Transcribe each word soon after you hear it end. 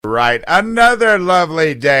right. Another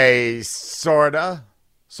lovely day, sorta.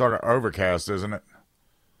 Sorta overcast, isn't it?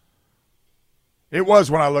 It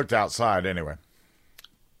was when I looked outside, anyway.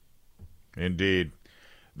 Indeed.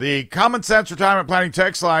 The Common Sense Retirement Planning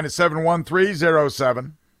text line is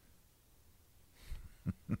 71307.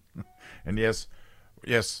 And yes,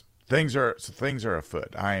 things are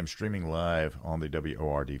afoot. I am streaming live on the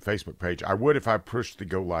WORD Facebook page. I would if I pushed the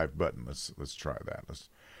go live button. Let's try that.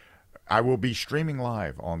 I will be streaming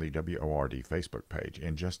live on the WORD Facebook page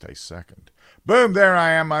in just a second. Boom, there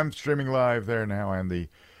I am. I'm streaming live there now, and the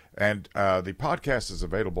podcast is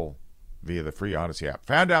available via the free Odyssey app.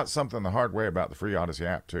 Found out something the hard way about the free Odyssey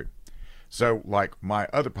app too. So, like my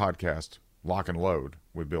other podcast, Lock and Load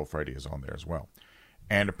with Bill Frady, is on there as well.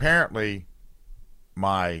 And apparently,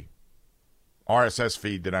 my RSS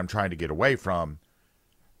feed that I'm trying to get away from,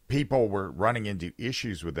 people were running into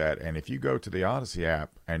issues with that. And if you go to the Odyssey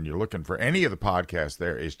app and you're looking for any of the podcasts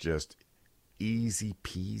there, it's just easy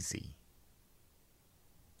peasy.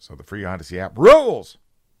 So the free Odyssey app rules.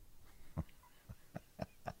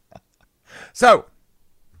 So,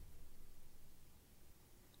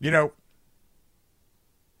 the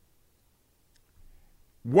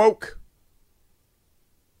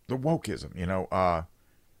wokeism,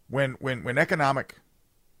 when economic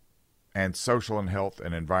and social and health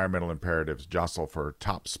and environmental imperatives jostle for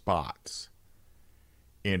top spots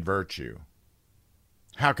in virtue,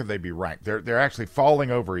 how can they be ranked? They're actually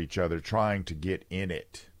falling over each other trying to get in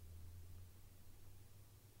it.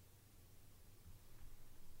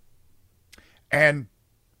 And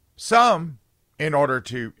some, in order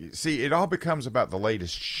to see, it all becomes about the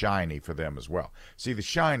latest shiny for them as well. See, the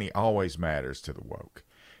shiny always matters to the woke.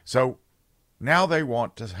 So now they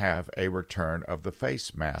want to have a return of the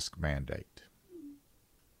face mask mandate.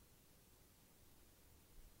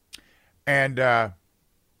 And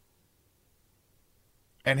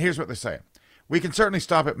here's what they're saying. We can certainly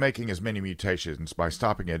stop it making as many mutations by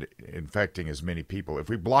stopping it infecting as many people. If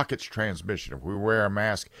we block its transmission, if we wear a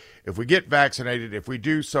mask, if we get vaccinated, if we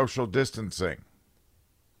do social distancing.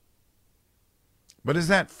 But is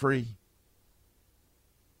that free?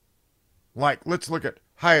 Like, let's look at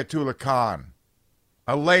Hayatullah Khan,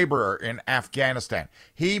 a laborer in Afghanistan.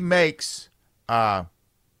 He was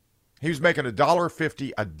making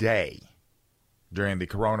 $1.50 a day during the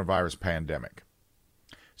coronavirus pandemic.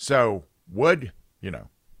 So would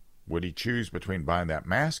he choose between buying that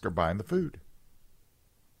mask or buying the food?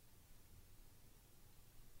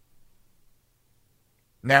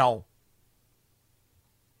 Now,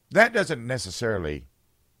 that doesn't necessarily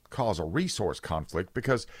cause a resource conflict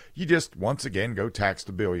because you just, once again, go tax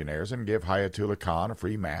the billionaires and give Hayatullah Khan a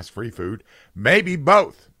free mask, free food, maybe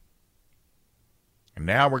both. And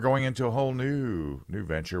now we're going into a whole new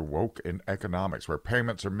venture, woke in economics, where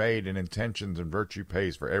payments are made in intentions and virtue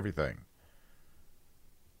pays for everything.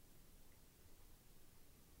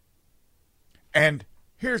 And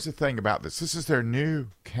here's the thing about this. This is their new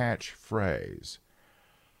catchphrase.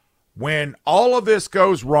 When all of this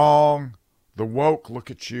goes wrong, the woke look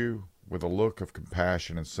at you with a look of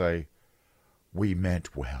compassion and say, we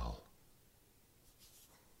meant well.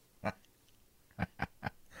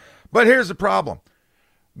 But here's the problem.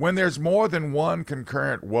 When there's more than one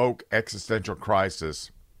concurrent woke existential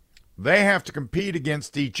crisis, they have to compete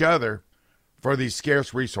against each other for these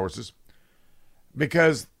scarce resources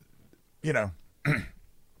because, the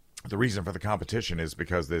reason for the competition is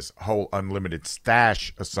because this whole unlimited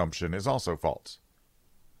stash assumption is also false.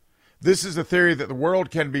 This is a theory that the world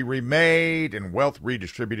can be remade and wealth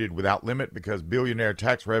redistributed without limit because billionaire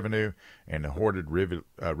tax revenue and the hoarded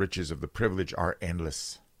riches of the privileged are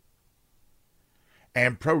endless.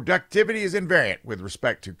 And productivity is invariant with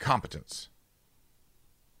respect to competence.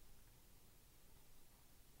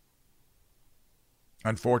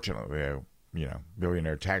 Unfortunately,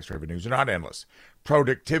 billionaire tax revenues are not endless.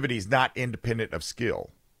 Productivity is not independent of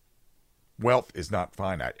skill. Wealth is not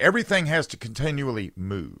finite. Everything has to continually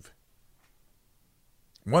move.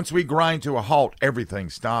 Once we grind to a halt, everything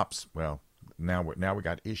stops. Well, now we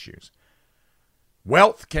got issues.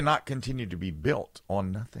 Wealth cannot continue to be built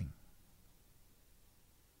on nothing.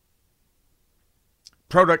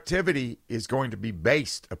 Productivity is going to be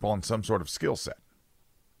based upon some sort of skill set.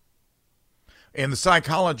 In the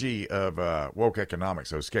psychology of woke economics,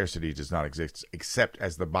 though, scarcity does not exist except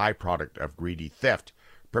as the byproduct of greedy theft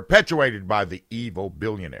perpetuated by the evil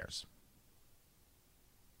billionaires.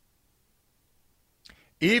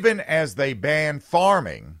 Even as they ban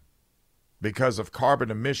farming because of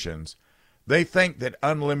carbon emissions, they think that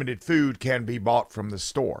unlimited food can be bought from the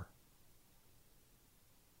store.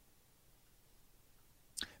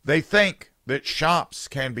 They think that shops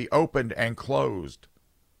can be opened and closed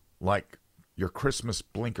like your Christmas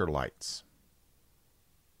blinker lights.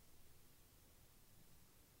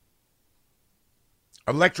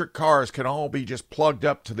 Electric cars can all be just plugged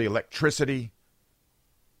up to the electricity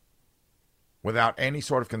without any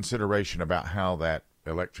sort of consideration about how that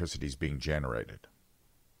electricity is being generated.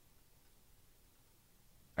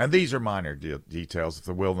 And these are minor details. If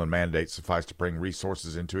the will and mandate suffice to bring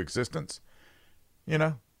resources into existence, you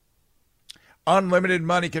know, unlimited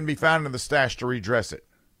money can be found in the stash to redress it.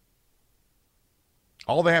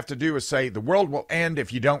 All they have to do is say, the world will end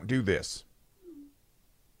if you don't do this.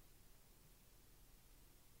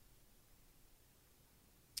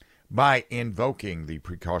 By invoking the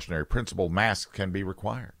precautionary principle, masks can be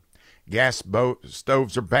required. Gas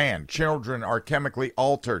stoves are banned. Children are chemically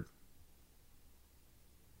altered.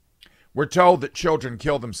 We're told that children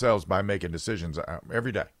kill themselves by making decisions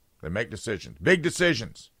every day. They make decisions, big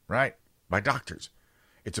decisions, right? By doctors.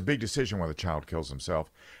 It's a big decision when the child kills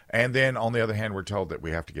himself. And then, on the other hand, we're told that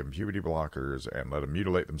we have to give them puberty blockers and let them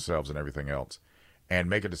mutilate themselves and everything else and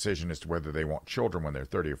make a decision as to whether they want children when they're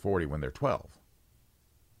 30 or 40, when they're 12.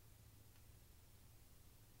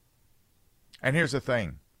 And here's the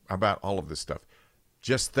thing about all of this stuff.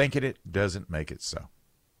 Just thinking it doesn't make it so.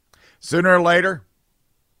 Sooner or later,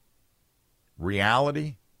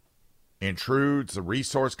 reality intrudes, the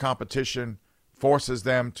resource competition forces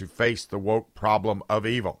them to face the woke problem of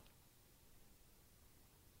evil.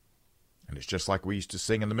 And it's just like we used to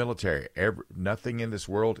sing in the military. Nothing in this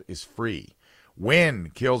world is free.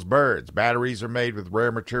 Wind kills birds. Batteries are made with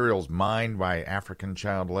rare materials mined by African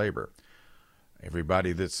child labor.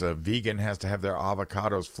 Everybody that's a vegan has to have their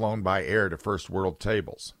avocados flown by air to first world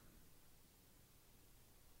tables.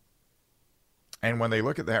 And when they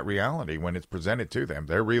look at that reality, when it's presented to them,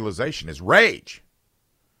 their realization is rage,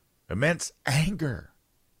 immense anger,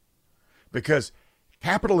 because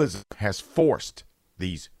capitalism has forced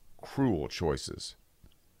these cruel choices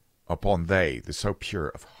upon they, the so pure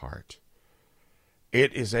of heart.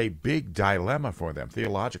 It is a big dilemma for them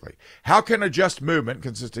theologically. How can a just movement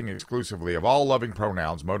consisting exclusively of all loving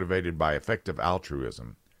pronouns motivated by effective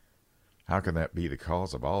altruism, how can that be the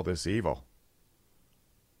cause of all this evil?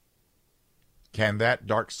 Can that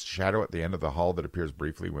dark shadow at the end of the hall that appears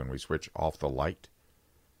briefly when we switch off the light,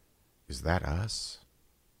 is that us?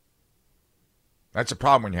 That's a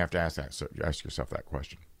problem when you have to ask yourself that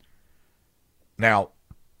question. Now,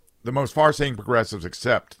 the most far-seeing progressives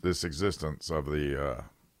accept this existence of the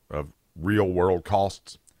of real-world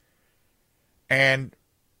costs, and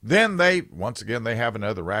then they have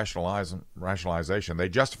another rationalization. They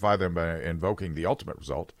justify them by invoking the ultimate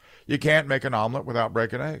result: you can't make an omelet without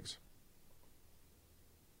breaking eggs.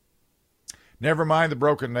 Never mind the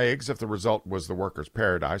broken eggs if the result was the workers'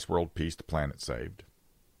 paradise, world peace, the planet saved.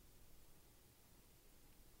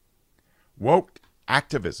 Woke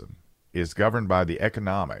activism is governed by the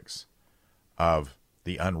economics of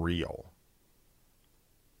the unreal.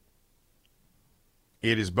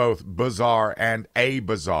 It is both bizarre and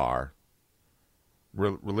a-bizarre.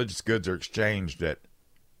 Religious goods are exchanged at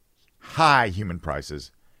high human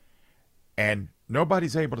prices, and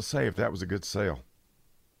nobody's able to say if that was a good sale.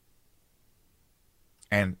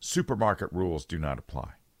 And supermarket rules do not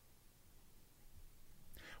apply.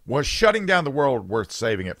 Was shutting down the world worth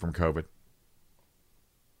saving it from COVID?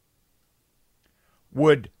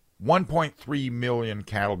 Would 1.3 million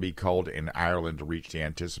cattle be culled in Ireland to reach the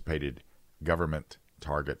anticipated government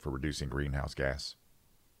target for reducing greenhouse gas?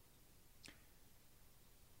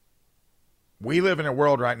 We live in a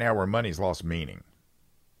world right now where money's lost meaning,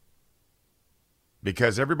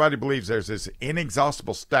 because everybody believes there's this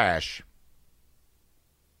inexhaustible stash,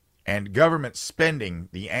 and government spending,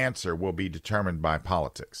 the answer, will be determined by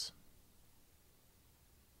politics.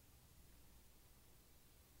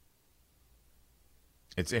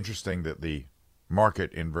 It's interesting that the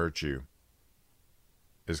market in virtue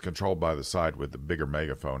is controlled by the side with the bigger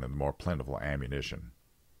megaphone and the more plentiful ammunition.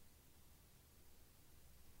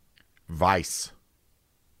 Vice.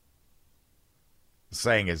 The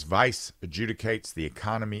saying is, vice adjudicates the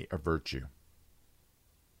economy of virtue.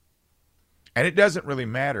 And it doesn't really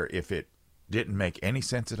matter if it didn't make any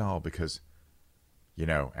sense at all, because, you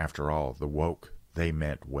know, after all, the woke, they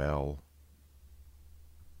meant well.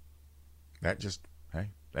 That just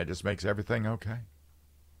makes everything okay.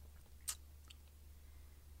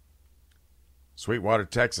 Sweetwater,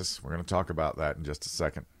 Texas. We're going to talk about that in just a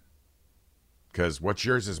second. Because what's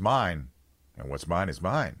yours is mine, and what's mine is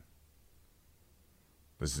mine.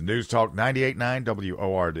 This is News Talk 98.9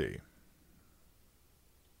 WORD.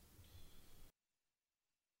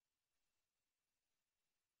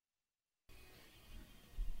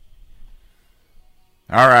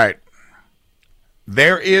 All right.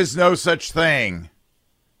 There is no such thing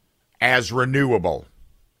as renewable.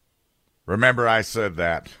 Remember I said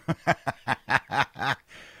that.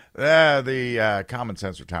 The Common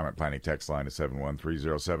Sense Retirement Planning text line is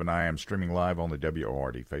 71307. I am streaming live on the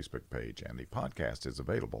WORD Facebook page, and the podcast is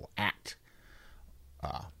available at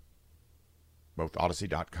both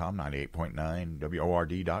Odyssey.com, 98.9,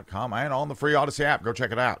 WORD.com, and on the free Odyssey app. Go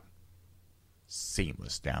check it out.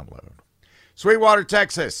 Seamless download. Sweetwater,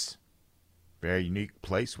 Texas. Very unique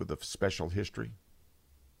place with a special history.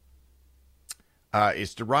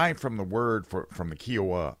 It's derived from the word from the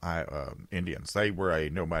Kiowa Indians. They were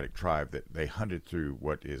a nomadic tribe that they hunted through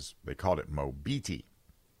they called it Mobiti,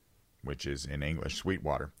 which is in English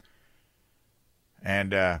Sweetwater.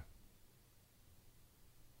 And,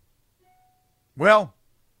 well,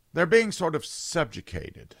 they're being sort of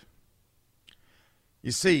subjugated.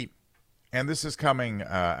 You see, and this is coming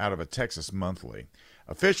out of a Texas Monthly.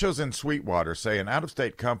 Officials in Sweetwater say an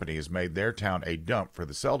out-of-state company has made their town a dump for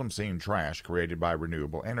the seldom-seen trash created by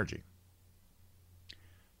renewable energy.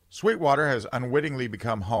 Sweetwater has unwittingly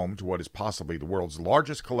become home to what is possibly the world's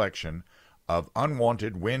largest collection of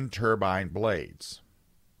unwanted wind turbine blades.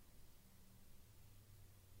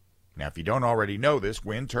 Now, if you don't already know this,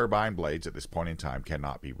 wind turbine blades at this point in time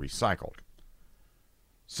cannot be recycled.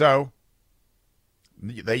 So,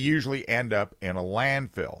 they usually end up in a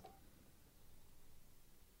landfill.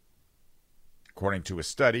 According to a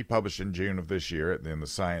study published in June of this year in the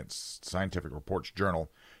Scientific Reports Journal,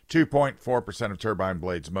 2.4% of turbine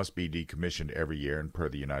blades must be decommissioned every year, and per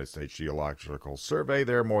the United States Geological Survey,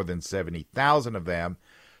 there are more than 70,000 of them.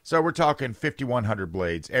 So we're talking 5,100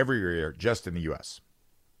 blades every year just in the U.S.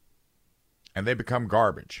 And they become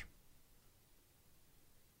garbage.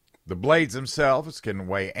 The blades themselves can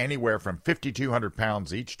weigh anywhere from 5,200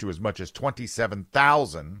 pounds each to as much as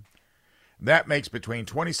 27,000. That makes between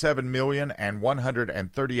 27 million and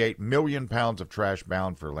 138 million pounds of trash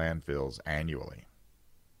bound for landfills annually.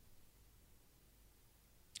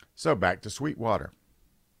 So back to Sweetwater.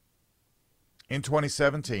 In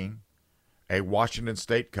 2017, a Washington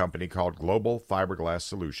State company called Global Fiberglass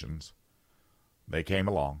Solutions, they came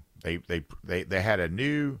along. They had a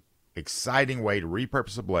new, exciting way to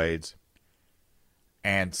repurpose the blades,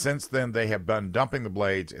 and since then they have been dumping the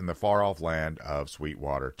blades in the far-off land of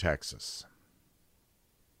Sweetwater, Texas.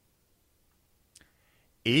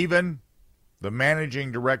 Even the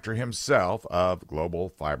managing director himself of Global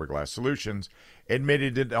Fiberglass Solutions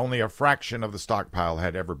admitted that only a fraction of the stockpile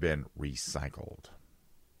had ever been recycled.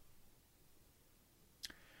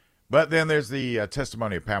 But then there's the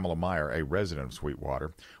testimony of Pamela Meyer, a resident of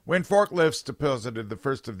Sweetwater. When forklifts deposited the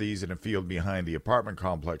first of these in a field behind the apartment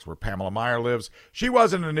complex where Pamela Meyer lives, she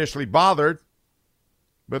wasn't initially bothered,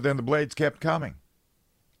 but then the blades kept coming.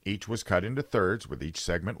 Each was cut into thirds, with each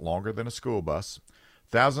segment longer than a school bus.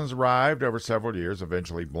 Thousands arrived over several years,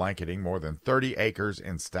 eventually blanketing more than 30 acres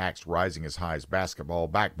in stacks rising as high as basketball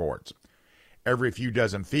backboards. Every few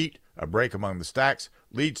dozen feet, a break among the stacks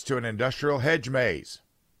leads to an industrial hedge maze.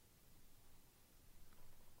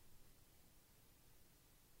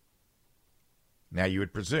 Now, you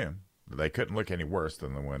would presume that they couldn't look any worse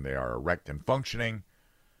than when they are erect and functioning.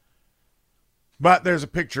 But there's a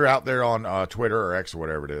picture out there on Twitter or X or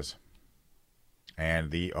whatever it is.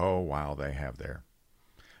 And they have there.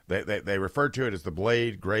 They refer to it as the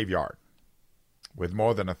Blade Graveyard, with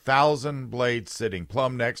more than 1,000 blades sitting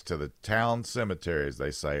plumb next to the town cemetery, as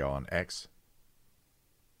they say on X.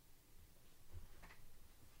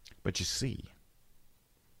 But you see,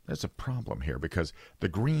 there's a problem here because the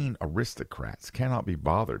green aristocrats cannot be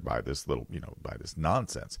bothered by this by this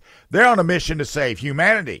nonsense. They're on a mission to save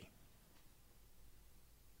humanity.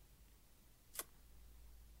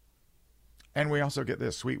 And we also get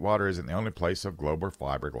this. Sweetwater isn't the only place of Global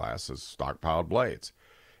Fiberglass's stockpiled blades.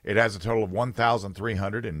 It has a total of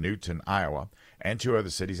 1,300 in Newton, Iowa, and 2 other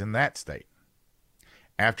cities in that state.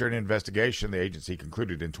 After an investigation, the agency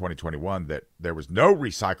concluded in 2021 that there was no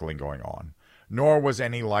recycling going on, nor was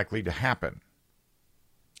any likely to happen.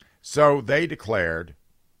 So they declared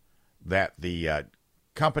that the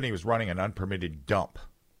company was running an unpermitted dump.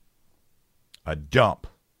 A dump.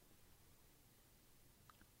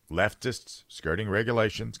 Leftists skirting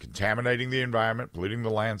regulations, contaminating the environment, polluting the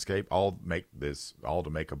landscape, all to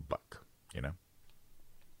make a buck,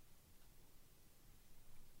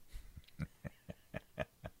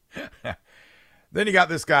 Then you got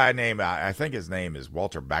this guy named, I think his name is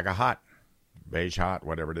Walter Bagehot,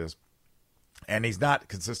 whatever it is. And he's not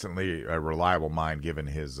consistently a reliable mind given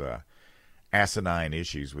his asinine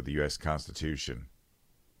issues with the U.S. Constitution.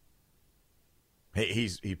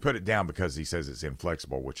 He put it down because he says it's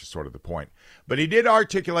inflexible, which is sort of the point. But he did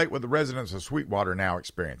articulate what the residents of Sweetwater now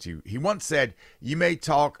experience. He once said, "You may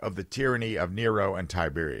talk of the tyranny of Nero and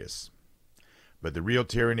Tiberius, but the real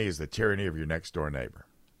tyranny is the tyranny of your next door neighbor."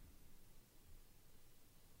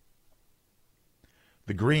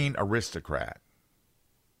 The green aristocrat.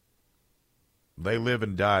 They live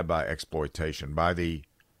and die by exploitation, by the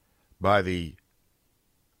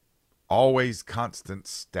always constant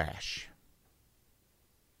stash.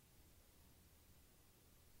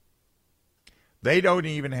 They don't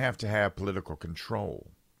even have to have political control.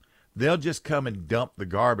 They'll just come and dump the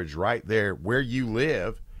garbage right there where you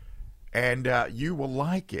live, and you will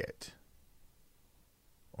like it.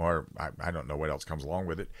 Or I don't know what else comes along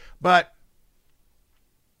with it. But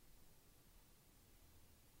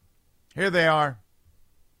here they are,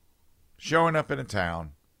 showing up in a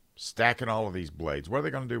town, stacking all of these blades. What are they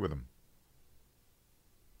going to do with them?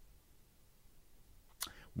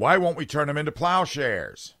 Why won't we turn them into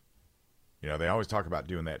plowshares? You know, they always talk about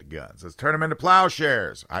doing that to guns. Let's turn them into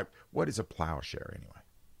plowshares. What is a plowshare anyway?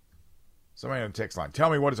 Somebody on the text line, tell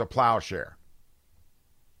me, what is a plowshare?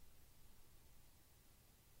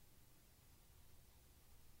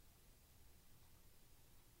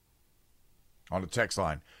 On the text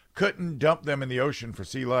line, couldn't dump them in the ocean for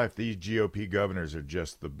sea life. These GOP governors are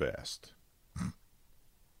just the best.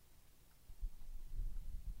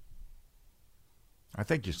 I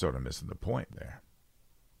think you're sort of missing the point there.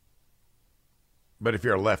 But if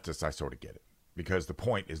you're a leftist, I sort of get it, because the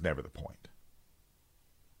point is never the point.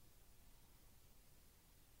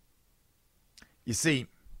 You see,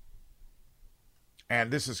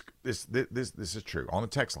 and this is true on the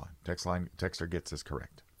text line. Texter gets this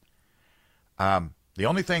correct. The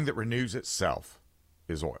only thing that renews itself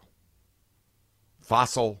is oil,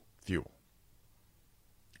 fossil fuel.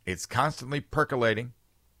 It's constantly percolating.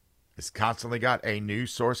 It's constantly got a new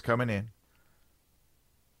source coming in.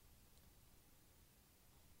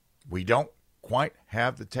 We don't quite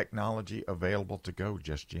have the technology available to go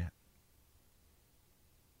just yet.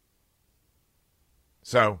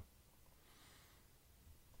 So,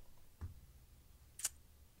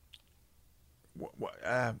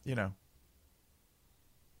 you know,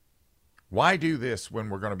 why do this when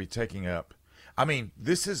we're going to be taking up? I mean,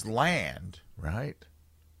 this is land, right?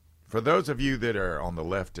 For those of you that are on the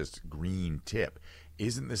leftist green tip,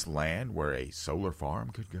 isn't this land where a solar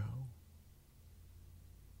farm could go?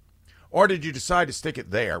 Or did you decide to stick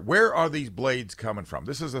it there? Where are these blades coming from?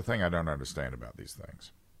 This is the thing I don't understand about these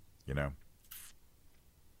things. You know?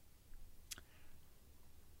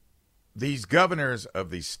 These governors of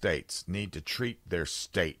these states need to treat their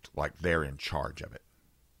state like they're in charge of it.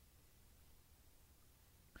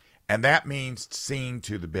 And that means seeing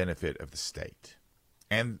to the benefit of the state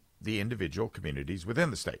and the individual communities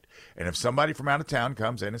within the state. And if somebody from out of town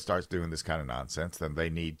comes in and starts doing this kind of nonsense, then they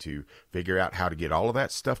need to figure out how to get all of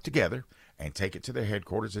that stuff together and take it to their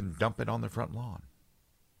headquarters and dump it on the front lawn.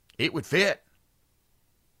 It would fit.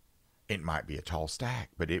 It might be a tall stack,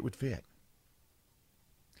 but it would fit.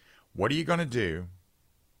 What are you going to do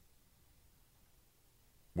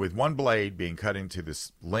with one blade being cut into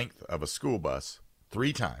this length of a school bus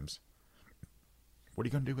 3 times? What are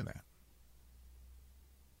you going to do with that?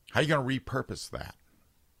 How are you going to repurpose that?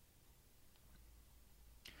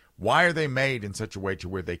 Why are they made in such a way to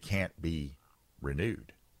where they can't be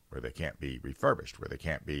renewed, where they can't be refurbished, where they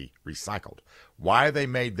can't be recycled? Why are they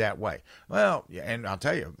made that way? Well, and I'll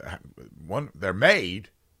tell you, they're made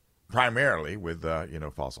primarily with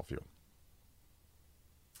fossil fuel.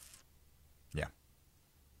 Yeah.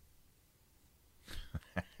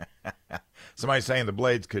 Somebody's saying the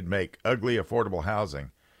blades could make ugly, affordable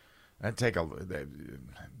housing.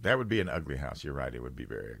 That would be an ugly house. You're right. It would be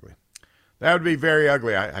very ugly. That would be very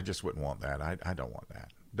ugly. I just wouldn't want that. I don't want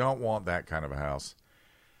that. Don't want that kind of a house.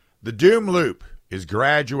 The doom loop is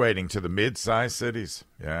graduating to the mid-sized cities.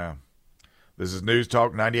 Yeah. This is News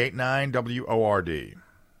Talk 98.9 WORD.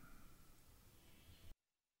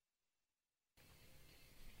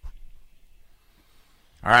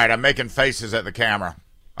 All right, I'm making faces at the camera.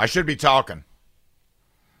 I should be talking.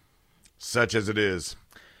 Such as it is.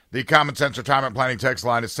 The Common Sense Retirement Planning text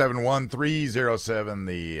line is 71307.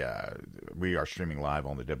 We are streaming live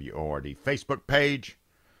on the WORD Facebook page.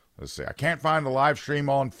 Let's see. I can't find the live stream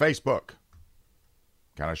on Facebook.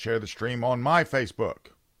 Can I share the stream on my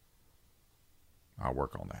Facebook? I'll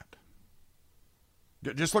work on that.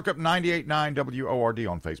 Just look up 98.9 WORD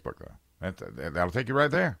on Facebook, though. That'll take you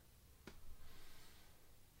right there.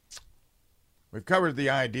 We've covered the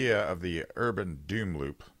idea of the urban doom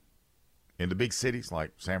loop in the big cities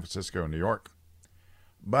like San Francisco and New York.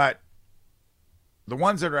 But the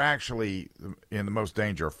ones that are actually in the most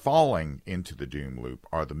danger of falling into the doom loop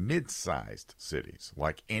are the mid-sized cities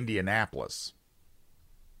like Indianapolis.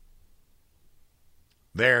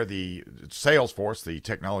 There, the Salesforce, the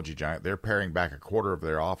technology giant, they're paring back a quarter of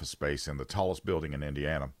their office space in the tallest building in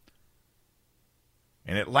Indiana.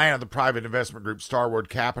 In Atlanta, the private investment group Starwood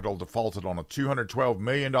Capital defaulted on a $212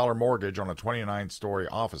 million mortgage on a 29-story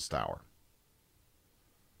office tower.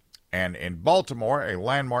 And in Baltimore, a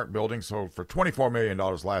landmark building sold for $24 million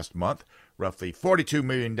last month, roughly $42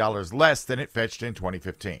 million less than it fetched in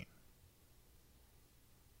 2015.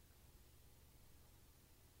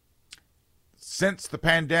 Since the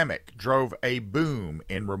pandemic drove a boom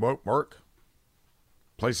in remote work,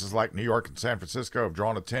 places like New York and San Francisco have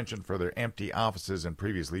drawn attention for their empty offices and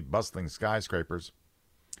previously bustling skyscrapers.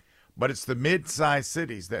 But it's the mid-sized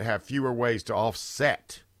cities that have fewer ways to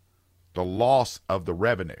offset the loss of the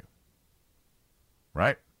revenue.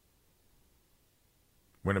 Right?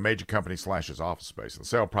 When a major company slashes office space, the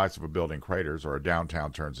sale price of a building craters or a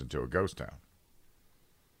downtown turns into a ghost town.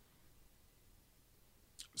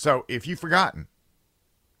 So, if you've forgotten,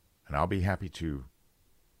 and I'll be happy to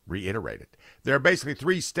reiterate it, there are basically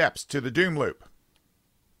 3 steps to the doom loop.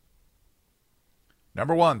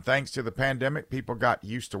 Number 1, thanks to the pandemic, people got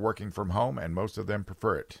used to working from home, and most of them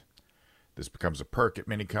prefer it. This becomes a perk at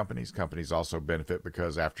many companies. Companies also benefit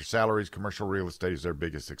because after salaries, commercial real estate is their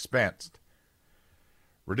biggest expense.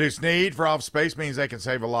 Reduced need for office space means they can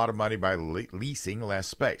save a lot of money by leasing less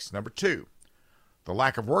space. Number 2, the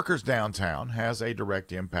lack of workers downtown has a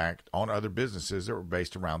direct impact on other businesses that were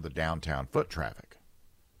based around the downtown foot traffic.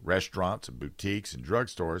 Restaurants and boutiques and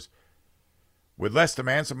drugstores. With less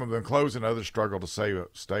demand, some of them close and others struggle to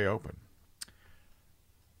stay open.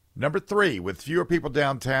 Number 3, with fewer people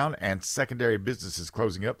downtown and secondary businesses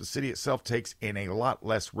closing up, the city itself takes in a lot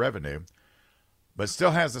less revenue, but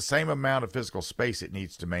still has the same amount of physical space it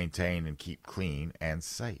needs to maintain and keep clean and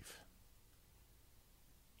safe.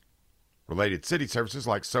 Related city services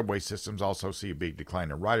like subway systems also see a big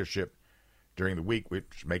decline in ridership during the week,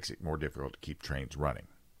 which makes it more difficult to keep trains running.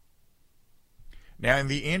 Now, in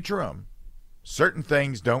the interim, certain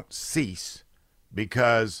things don't cease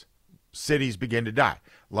because cities begin to die.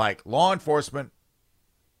 Like law enforcement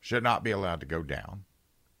should not be allowed to go down,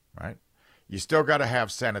 right? You still got to have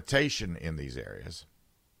sanitation in these areas.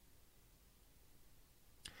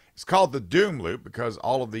 It's called the doom loop because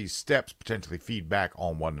all of these steps potentially feed back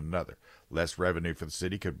on one another. Less revenue for the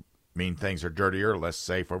city could mean things are dirtier, less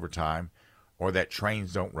safe over time, or that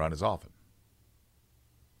trains don't run as often.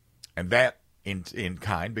 And that, in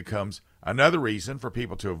kind, becomes another reason for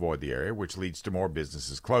people to avoid the area, which leads to more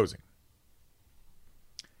businesses closing.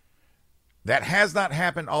 That has not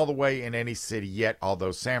happened all the way in any city yet,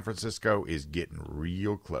 although San Francisco is getting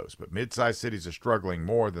real close. But mid-sized cities are struggling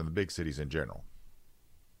more than the big cities in general.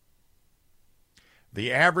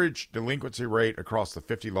 The average delinquency rate across the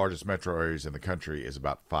 50 largest metro areas in the country is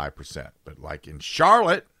about 5%. But like in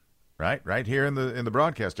Charlotte, right here in the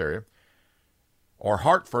broadcast area, or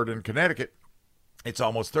Hartford in Connecticut, it's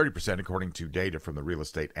almost 30% according to data from the real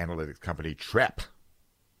estate analytics company TREP.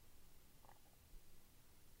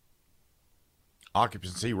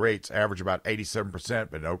 Occupancy rates average about 87%,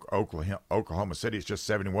 but in Oklahoma City it's just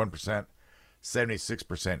 71%,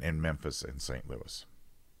 76% in Memphis and St. Louis.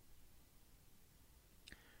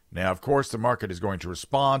 Now, of course, the market is going to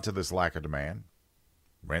respond to this lack of demand.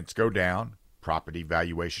 Rents go down, property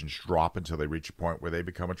valuations drop until they reach a point where they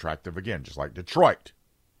become attractive again, just like Detroit.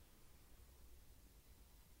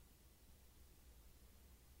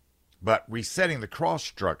 But resetting the cost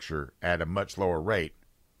structure at a much lower rate,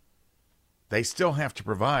 they still have to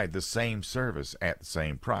provide the same service at the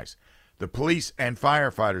same price. The police and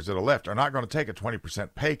firefighters that are left are not going to take a 20%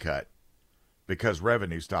 pay cut because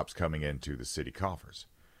revenue stops coming into the city coffers,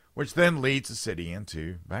 which then leads the city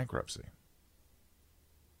into bankruptcy.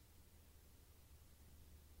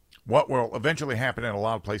 What will eventually happen in a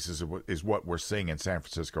lot of places is what we're seeing in San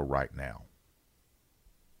Francisco right now.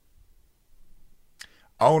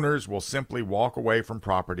 Owners will simply walk away from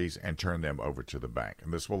properties and turn them over to the bank.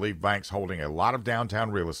 And this will leave banks holding a lot of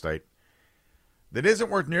downtown real estate that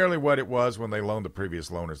isn't worth nearly what it was when they loaned the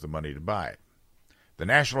previous loaners the money to buy it. The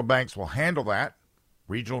national banks will handle that.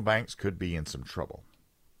 Regional banks could be in some trouble.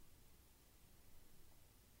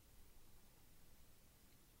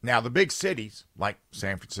 Now, the big cities like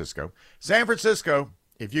San Francisco,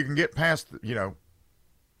 if you can get past,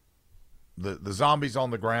 the zombies on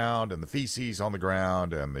the ground and the feces on the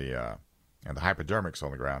ground and the hypodermics on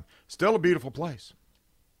the ground, still a beautiful place.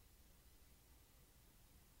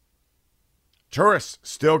 Tourists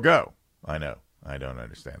still go. I know. I don't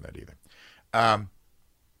understand that either.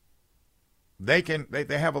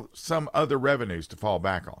 they have some other revenues to fall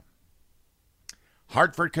back on.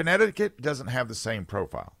 Hartford, Connecticut doesn't have the same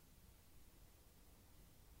profile.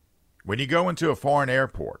 When you go into a foreign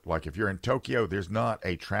airport, like if you're in Tokyo, there's not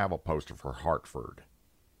a travel poster for Hartford,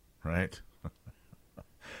 right?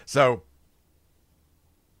 So,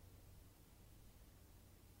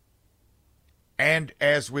 and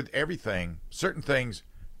as with everything, certain things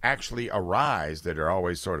actually arise that are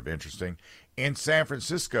always sort of interesting. In San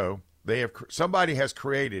Francisco, somebody has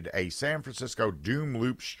created a San Francisco Doom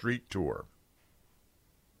Loop street tour.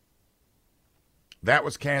 That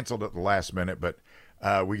was canceled at the last minute, but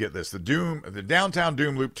we get this. The downtown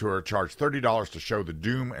Doom Loop tour charged $30 to show the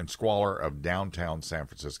doom and squalor of downtown San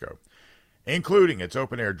Francisco, including its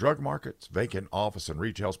open-air drug markets, vacant office and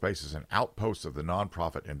retail spaces, and outposts of the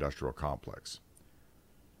nonprofit industrial complex.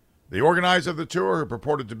 The organizer of the tour, who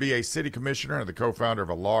purported to be a city commissioner and the co-founder of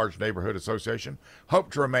a large neighborhood association,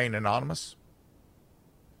 hoped to remain anonymous,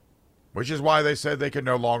 which is why they said they could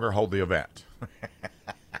no longer hold the event.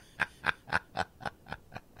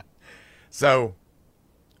 So,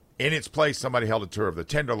 in its place, somebody held a tour of the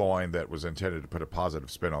Tenderloin that was intended to put a positive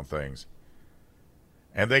spin on things.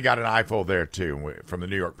 And they got an eyeful there, too, from the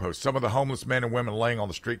New York Post. Some of the homeless men and women laying on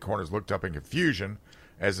the street corners looked up in confusion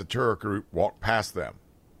as the tour group walked past them.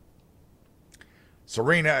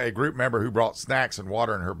 Serena, a group member who brought snacks and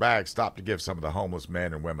water in her bag, stopped to give some of the homeless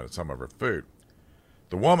men and women some of her food.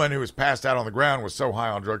 The woman, who was passed out on the ground, was so high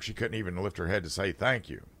on drugs she couldn't even lift her head to say thank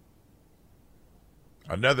you.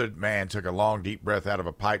 Another man took a long, deep breath out of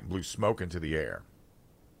a pipe and blew smoke into the air.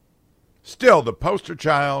 Still, the poster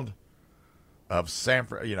child of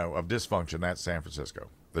dysfunction, that's San Francisco.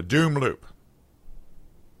 The Doom Loop.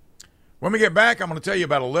 When we get back, I'm going to tell you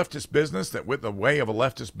about a leftist business that went the way of a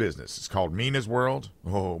leftist business. It's called Mina's World.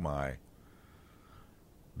 Oh, my.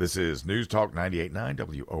 This is News Talk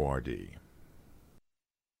 98.9 WORD.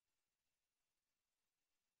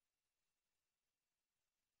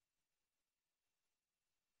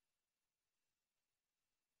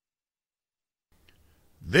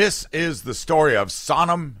 This is the story of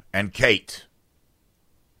Sonam and Kate.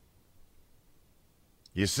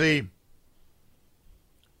 You see,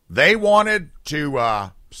 they wanted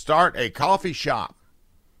to start a coffee shop,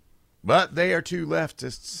 but they are too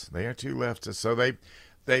leftists. So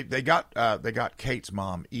they got Kate's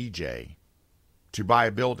mom, EJ, to buy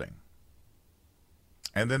a building.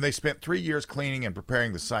 And then they spent 3 years cleaning and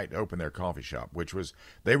preparing the site to open their coffee shop,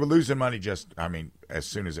 they were losing money as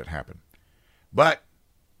soon as it happened. But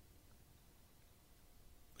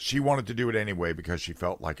she wanted to do it anyway because she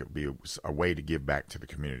felt like it would be a way to give back to the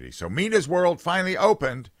community. So Mina's World finally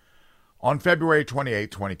opened on February 28,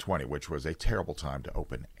 2020, which was a terrible time to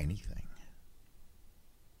open anything.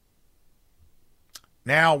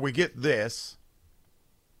 Now we get this.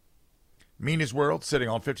 Mina's World, sitting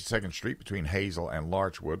on 52nd Street between Hazel and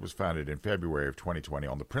Larchwood, was founded in February of 2020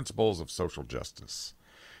 on the principles of social justice.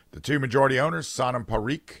 The two majority owners, Sonam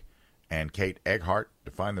Parikh and Kate Egghardt,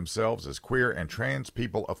 defined themselves as queer and trans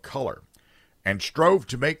people of color and strove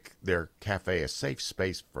to make their cafe a safe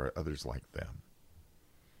space for others like them.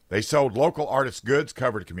 They sold local artists' goods,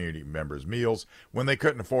 covered community members' meals when they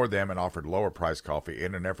couldn't afford them, and offered lower-priced coffee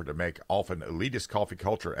in an effort to make often elitist coffee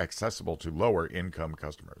culture accessible to lower-income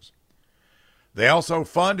customers. They also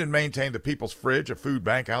fund and maintain the People's Fridge, a food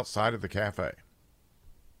bank outside of the cafe.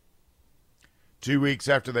 2 weeks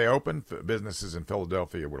after they opened, businesses in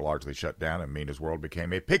Philadelphia were largely shut down, and Mina's World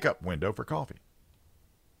became a pickup window for coffee.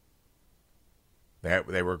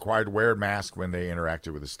 They were required to wear a mask when they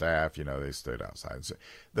interacted with the staff. They stood outside. So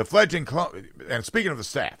the fledgling, and speaking of the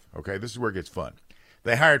staff, okay, this is where it gets fun.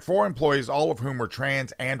 They hired 4 employees, all of whom were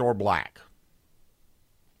trans and or black.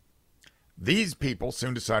 These people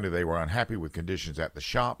soon decided they were unhappy with conditions at the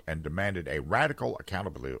shop and demanded a radical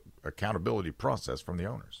accountability process from the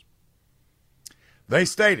owners. They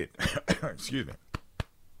stated, excuse me,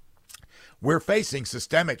 we're facing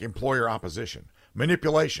systemic employer opposition,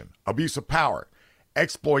 manipulation, abuse of power,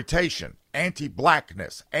 exploitation,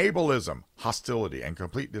 anti-blackness, ableism, hostility, and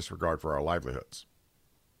complete disregard for our livelihoods.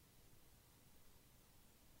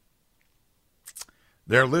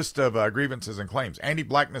 Their list of grievances and claims: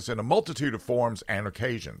 anti-blackness in a multitude of forms and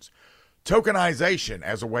occasions, tokenization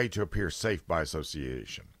as a way to appear safe by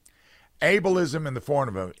association, ableism in the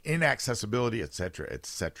form of inaccessibility, etc.,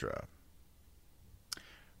 etc.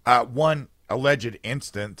 One alleged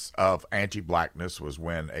instance of anti-blackness was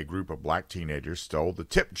when a group of black teenagers stole the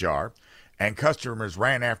tip jar and customers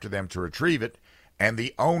ran after them to retrieve it, and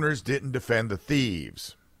the owners didn't defend the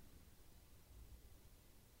thieves.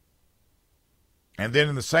 And then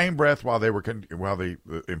in the same breath, while the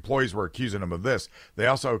employees were accusing them of this, they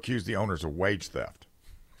also accused the owners of wage theft.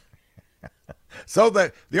 So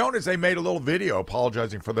that the owners, they made a little video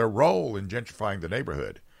apologizing for their role in gentrifying the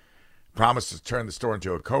neighborhood. Promised to turn the store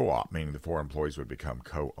into a co-op, meaning the 4 employees would become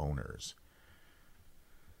co-owners.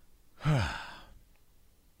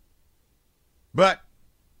 But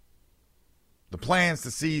the plans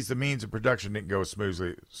to seize the means of production didn't go as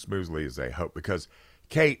smoothly as they hoped, because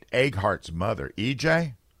Kate Egghart's mother,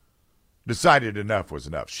 EJ, decided enough was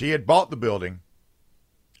enough. She had bought the building,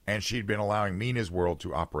 and she'd been allowing Mina's World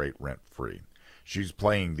to operate rent-free. She's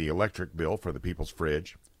paying the electric bill for the people's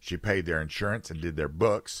fridge. She paid their insurance and did their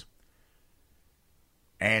books.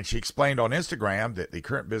 And she explained on Instagram that the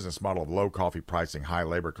current business model of low coffee pricing, high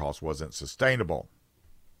labor costs wasn't sustainable.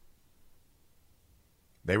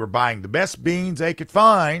 They were buying the best beans they could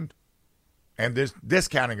find and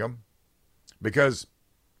discounting them because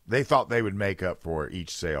they thought they would make up for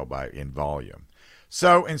each sale in volume.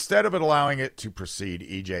 So instead of allowing it to proceed,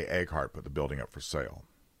 E.J. Egghart put the building up for sale.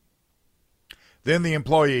 Then the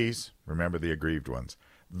employees, remember the aggrieved ones,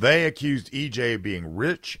 they accused E.J. of being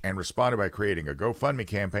rich and responded by creating a GoFundMe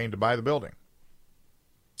campaign to buy the building.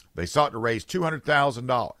 They sought to raise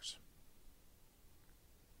 $200,000.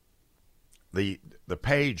 The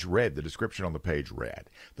page read, the description on the page read,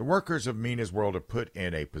 the workers of Mina's World have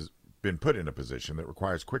been put in a position that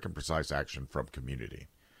requires quick and precise action from community.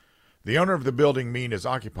 The owner of the building Mina's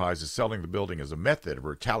occupies is selling the building as a method of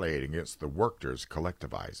retaliating against the workers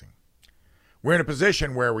collectivizing. We're in a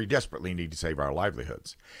position where we desperately need to save our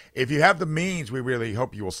livelihoods. If you have the means, we really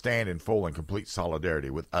hope you will stand in full and complete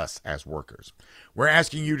solidarity with us as workers. We're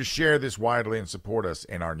asking you to share this widely and support us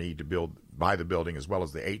in our need to buy the building, as well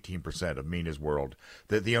as the 18% of Mina's World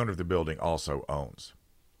that the owner of the building also owns.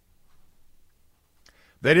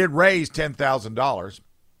 They did raise $10,000,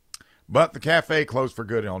 but the cafe closed for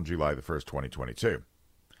good on July the 1st, 2022.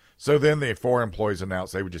 So then the 4 employees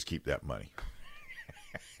announced they would just keep that money.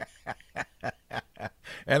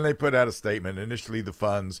 And they put out a statement. Initially, the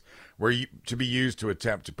funds were to be used to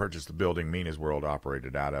attempt to purchase the building Mina's World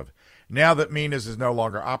operated out of. Now that Mina's is no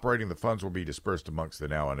longer operating, the funds will be dispersed amongst the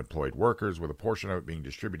now unemployed workers, with a portion of it being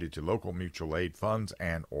distributed to local mutual aid funds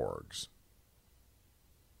and orgs.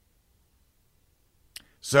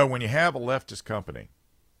 So when you have a leftist company,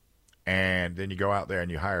 and then you go out there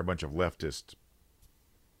and you hire a bunch of leftist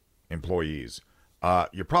employees,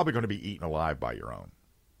 you're probably going to be eaten alive by your own.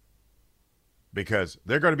 Because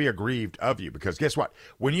they're going to be aggrieved of you. Because guess what?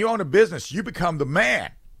 When you own a business, you become the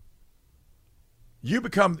man. You're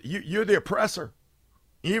the oppressor,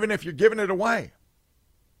 even if you're giving it away.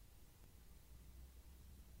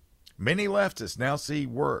 Many leftists now see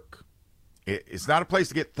work. It's not a place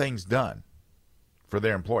to get things done for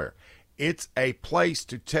their employer. It's a place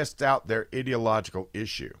to test out their ideological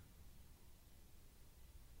issue.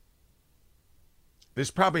 This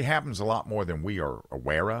probably happens a lot more than we are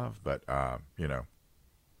aware of, but,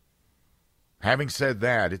 having said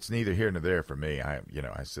that, it's neither here nor there for me. I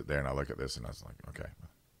sit there and I look at this and I was like, okay,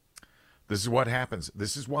 this is what happens.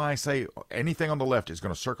 This is why I say anything on the left is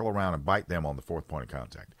going to circle around and bite them on the 4th point of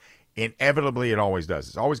contact. Inevitably, it always does.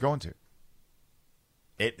 It's always going to.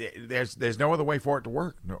 There's no other way for it to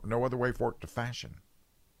work. No other way for it to fashion.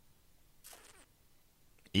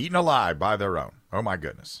 Eaten alive by their own. Oh, my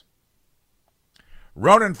goodness.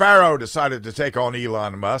 Ronan Farrow decided to take on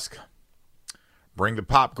Elon Musk. Bring the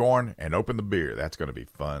popcorn and open the beer. That's going to be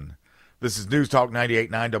fun. This is News Talk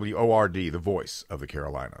 98.9 WORD, the voice of the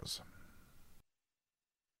Carolinas.